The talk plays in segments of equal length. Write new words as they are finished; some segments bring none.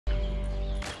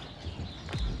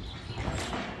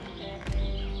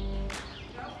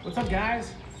What's up,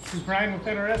 guys? This is Brian with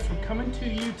NRS. We're coming to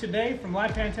you today from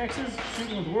Livestock, Texas,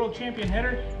 shooting with world champion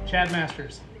header Chad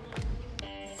Masters.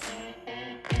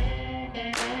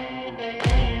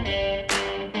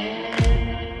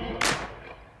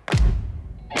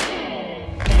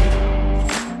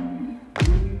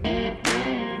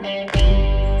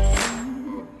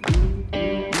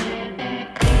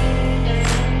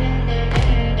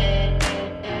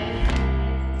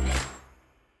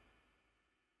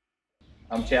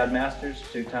 I'm Chad Masters,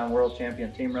 2-time world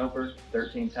champion team roper,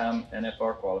 13-time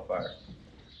NFR qualifier.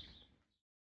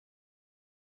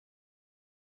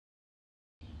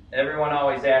 Everyone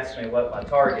always asks me what my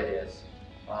target is.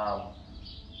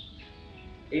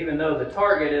 Even though the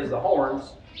target is the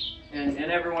horns, and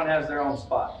everyone has their own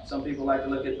spot. Some people like to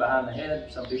look at behind the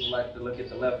head, some people like to look at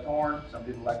the left horn, some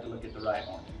people like to look at the right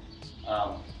horn.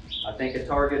 I think a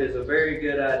target is a very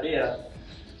good idea.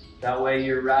 That way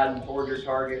you're riding towards your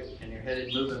target and you're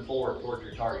headed moving forward towards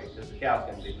your target because the cow's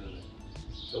going to be moving.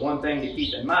 The one thing to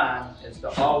keep in mind is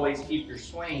to always keep your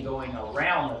swing going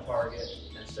around the target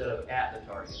instead of at the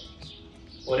target.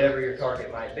 Whatever your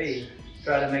target might be,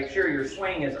 try to make sure your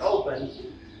swing is open.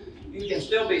 You can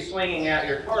still be swinging at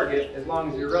your target as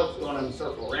long as your rope's going in a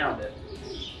circle around it.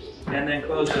 And then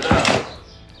close it up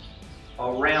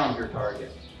around your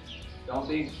target. Don't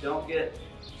get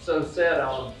so set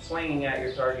on swinging at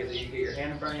your target that you get your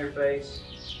hand in front of your face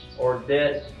or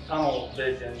dead tunnel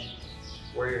vision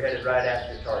where you're headed right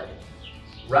at your target.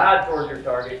 Ride towards your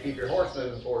target, keep your horse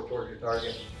moving forward towards your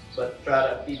target, but try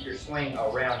to keep your swing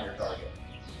around your target.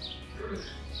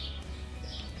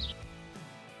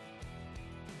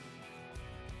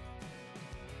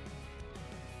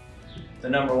 The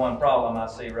number one problem I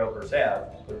see ropers have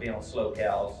would be on slow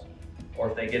cows,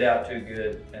 or if they get out too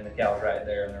good and the cow's right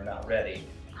there and they're not ready.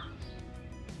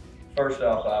 First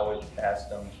off, I would ask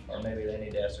them, or maybe they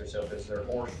need to ask themselves, is their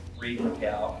horse reading the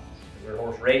cow? Is their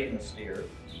horse rating the steer?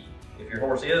 If your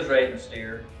horse is rating the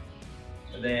steer,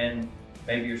 then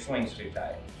maybe your swing's too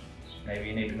tight. Maybe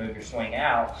you need to move your swing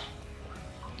out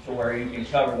to where you can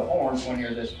cover the horns when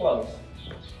you're this close.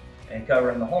 And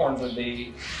covering the horns would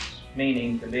be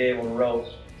meaning to be able to rope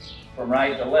from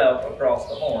right to left across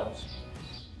the horns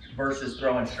versus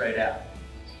throwing straight out.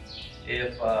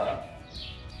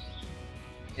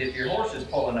 If your horse is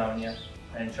pulling on you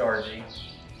and charging,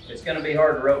 it's going to be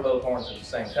hard to rope both horns at the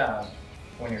same time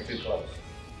when you're too close.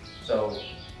 So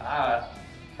I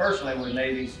personally would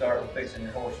maybe start with fixing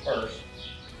your horse first.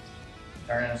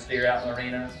 Turning a steer out in the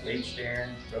arena, lead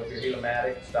steering, rope your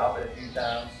helomatic, stop it a few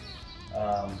times.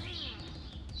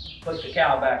 Put the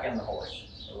cow back in the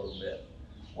horse a little bit,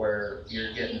 where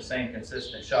you're getting the same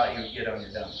consistent shot you would get on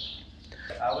your dummy.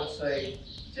 I would say,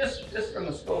 just from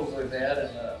the schools we've had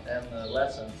and the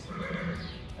lessons,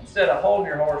 instead of holding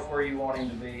your horse where you want him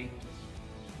to be,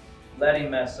 let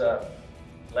him mess up,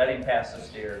 let him pass the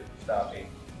steer, stop him,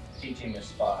 teach him his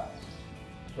spot.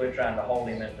 Quit trying to hold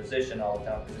him in position all the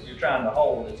time, because if you're trying to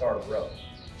hold, it's hard to rope.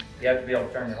 You have to be able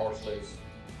to turn your horse loose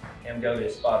and go to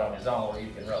his spot on his own where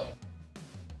you can rope.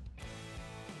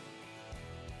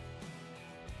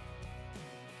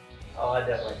 Oh, I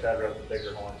definitely try to rope the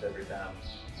bigger horns every time.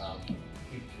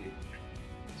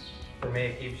 For me,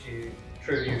 it keeps you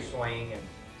true to your swing and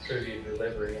true to your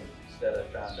delivery instead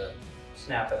of trying to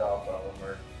snap it off of them,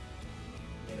 or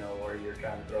where you're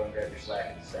trying to throw and grab your slack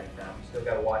at the same time. You still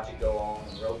got to watch it go on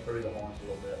and rope through the horns a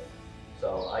little bit.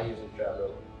 So I usually try to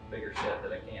rope a bigger set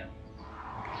that I can.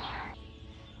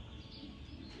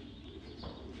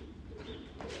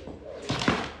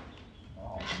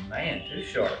 Oh man, too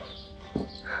sharp.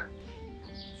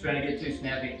 Trying to get too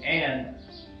snappy, and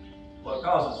what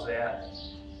causes that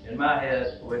in my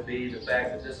head would be the fact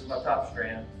that this is my top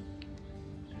strand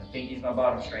and the pinky's my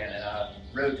bottom strand, and I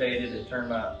rotated and turned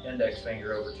my index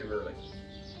finger over too early.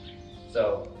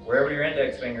 So wherever your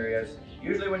index finger is,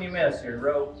 usually when you miss, your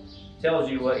rope tells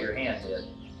you what your hand did.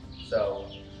 So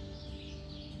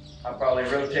I probably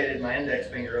rotated my index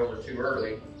finger over too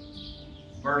early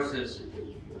versus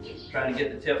trying to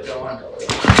get the tip going,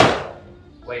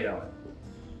 weight on it.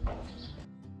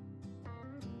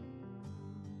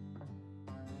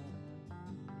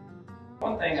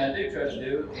 One thing I do try to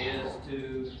do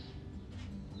is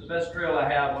the best drill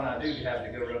I have when I do have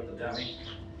to go rope the dummy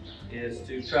is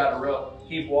to try to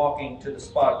keep walking to the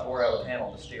spot where I would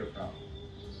handle the steer from.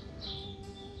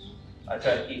 I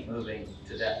try to keep moving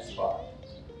to that spot,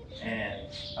 and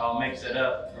I'll mix it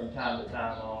up from time to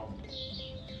time on.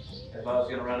 If I was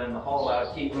going to run in the hole, I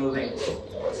would keep moving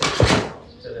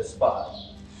to this spot,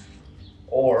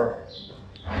 or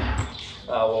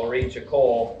I will reach a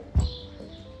coil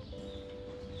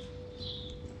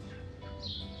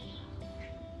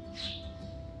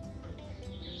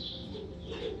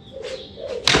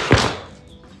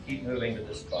moving to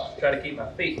this spot. Try to keep my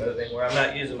feet moving where I'm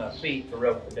not using my feet to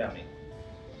rope the dummy.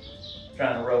 I'm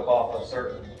trying to rope off a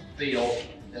certain feel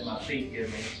that my feet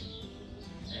give me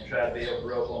and try to be able to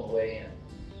rope on the way in.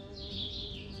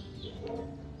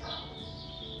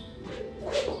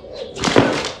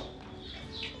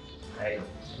 Hey,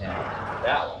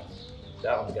 now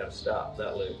that one's got to stop,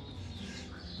 that loop.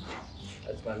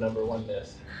 That's my number one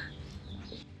miss.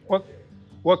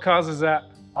 What causes that?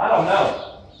 I don't know.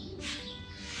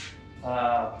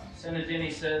 Jenny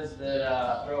says that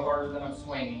I throw harder than I'm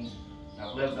swinging.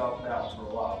 I've lived off that one for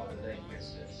a while, but it ain't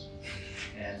fixed it.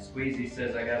 And Squeezy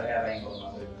says I gotta have angle in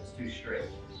my loop. It's too straight.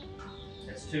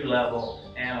 It's too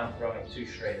level, and I'm throwing too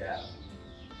straight out.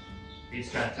 He's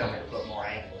trying to tell me to put more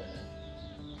angle in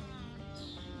it.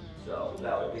 So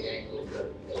that would be angle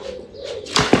to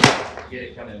get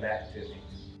it coming back to me.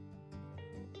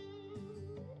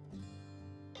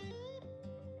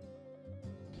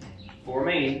 For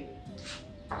me,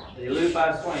 the loop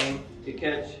I swing to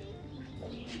catch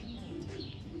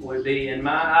would be, in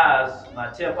my eyes, my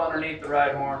tip underneath the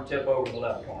right horn, tip over the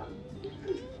left horn.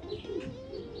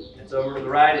 It's over to the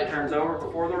right, it turns over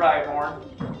before the right horn.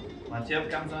 My tip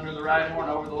comes under the right horn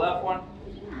over the left one,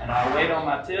 and I wait on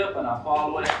my tip and I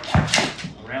follow it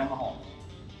around the horn.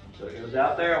 So it goes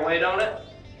out there, I wait on it,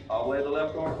 I'll weigh the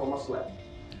left horn for my slap.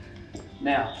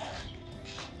 Now,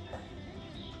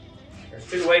 there's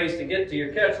two ways to get to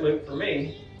your catch loop for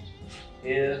me,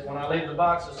 is when I leave the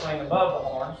box to swing above the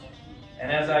horns,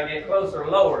 and as I get closer,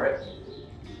 lower it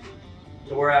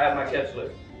to where I have my catch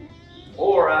loop.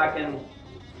 Or I can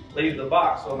leave the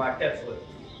box on my catch loop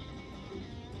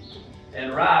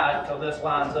and ride till this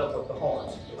lines up with the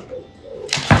horns.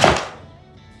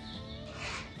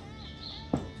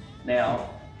 Now,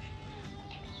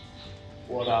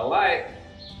 what I'm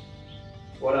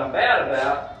bad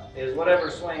about is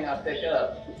whatever swing I pick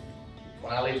up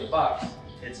when I leave the box,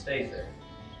 it stays there.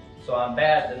 So I'm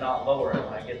bad to not lower it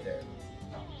when I get there.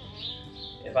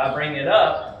 If I bring it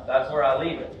up, that's where I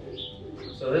leave it.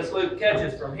 So this loop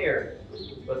catches from here,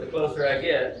 but the closer I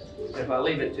get, if I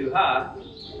leave it too high,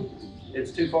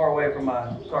 it's too far away from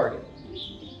my target.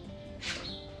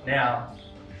 Now,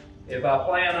 if I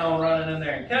plan on running in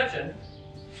there and catching,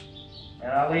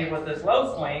 and I leave with this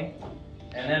low swing,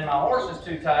 and then my horse is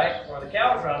too tight or the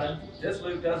cow's running, this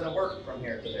loop doesn't work from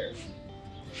here to there.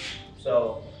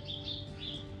 So,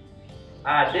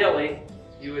 ideally,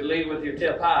 you would lead with your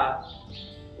tip high,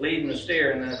 leading the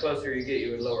steer, and then the closer you get,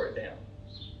 you would lower it down.